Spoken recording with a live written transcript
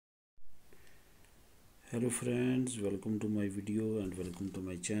Hello friends, welcome to my video and welcome to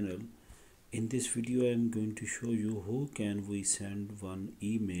my channel. In this video I am going to show you how can we send one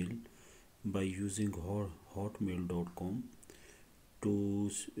email by using hotmail.com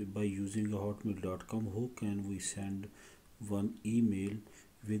by using hotmail.com. How can we send one email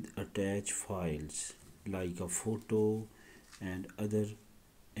with attached files like a photo and other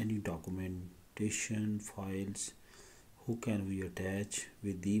any documentation files? Who can we attach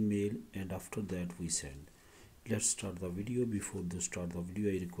with the email, and after that we send. Let's start the video. Before to start the video,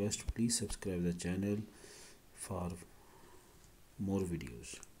 I request please subscribe the channel for more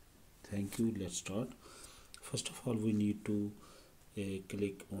videos. Thank you. Let's start. First of all, we need to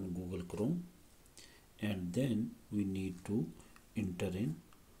click on Google Chrome, and then we need to enter in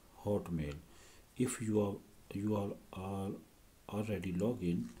Hotmail. If you are already logged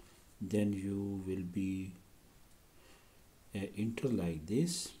in, then you will be enter like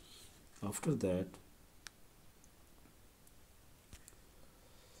this. After that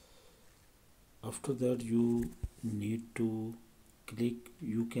you need to click,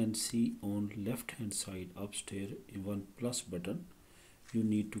 you can see on left hand side upstairs one plus button. You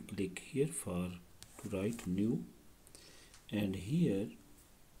need to click here for to write new, and here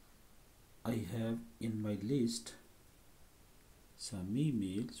I have in my list some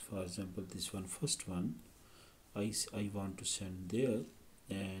emails. For example, this one, first one, I want to send there,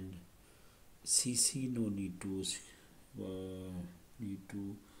 and CC no need to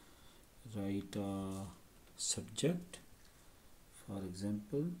write a subject, for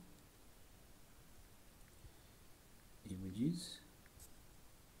example images,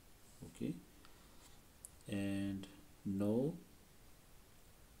 okay, and no,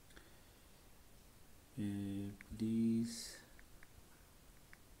 please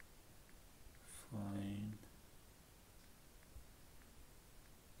find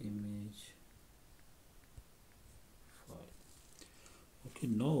image file. Okay,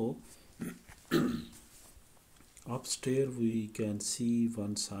 now upstairs we can see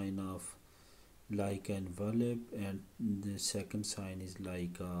one sign of like an envelope, and the second sign is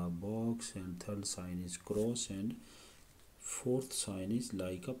like a box, and third sign is cross, and fourth sign is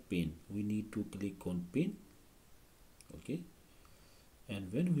like a pin. We need to click on pin, okay,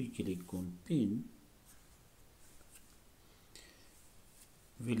 and when we click on pin,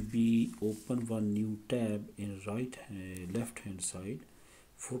 will be open one new tab in left hand side,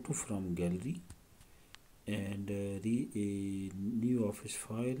 photo from gallery, and new office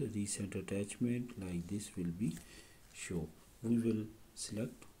file, recent attachment, like this will be show. We will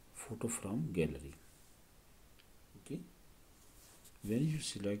select photo from gallery, okay. When you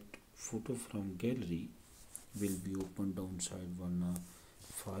select photo from gallery, will be open downside one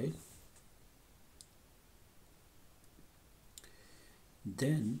file.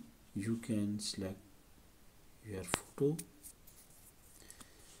 Then you can select your photo.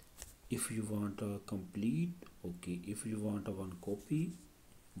 If you want a complete, okay. If you want a one copy,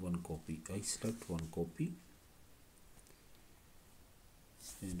 I select one copy,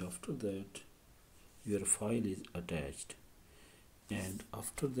 and after that your file is attached. And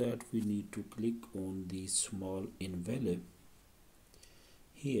after that we need to click on the small envelope.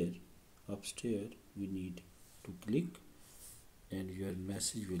 Here upstairs we need to click, and your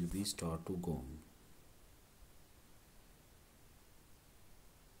message will be start to go on.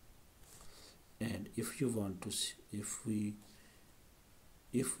 And if you want to see,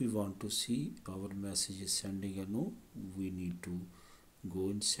 if we want to see our message is sending or no, we need to go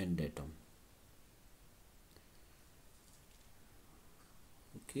in send item,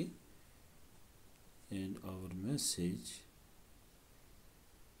 okay, and our message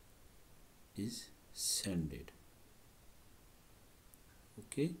is sended,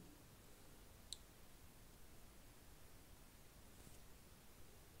 okay.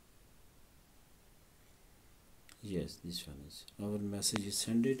 Yes, this one is our message is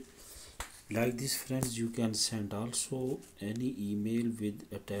sended. Like this friends, you can send also any email with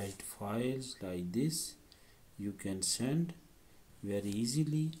attached files like this. You can send very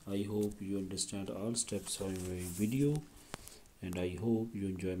easily. I hope you understand all steps of my video, and I hope you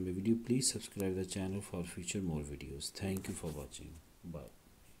enjoy my video. Please subscribe the channel for future more videos. Thank you for watching. Bye.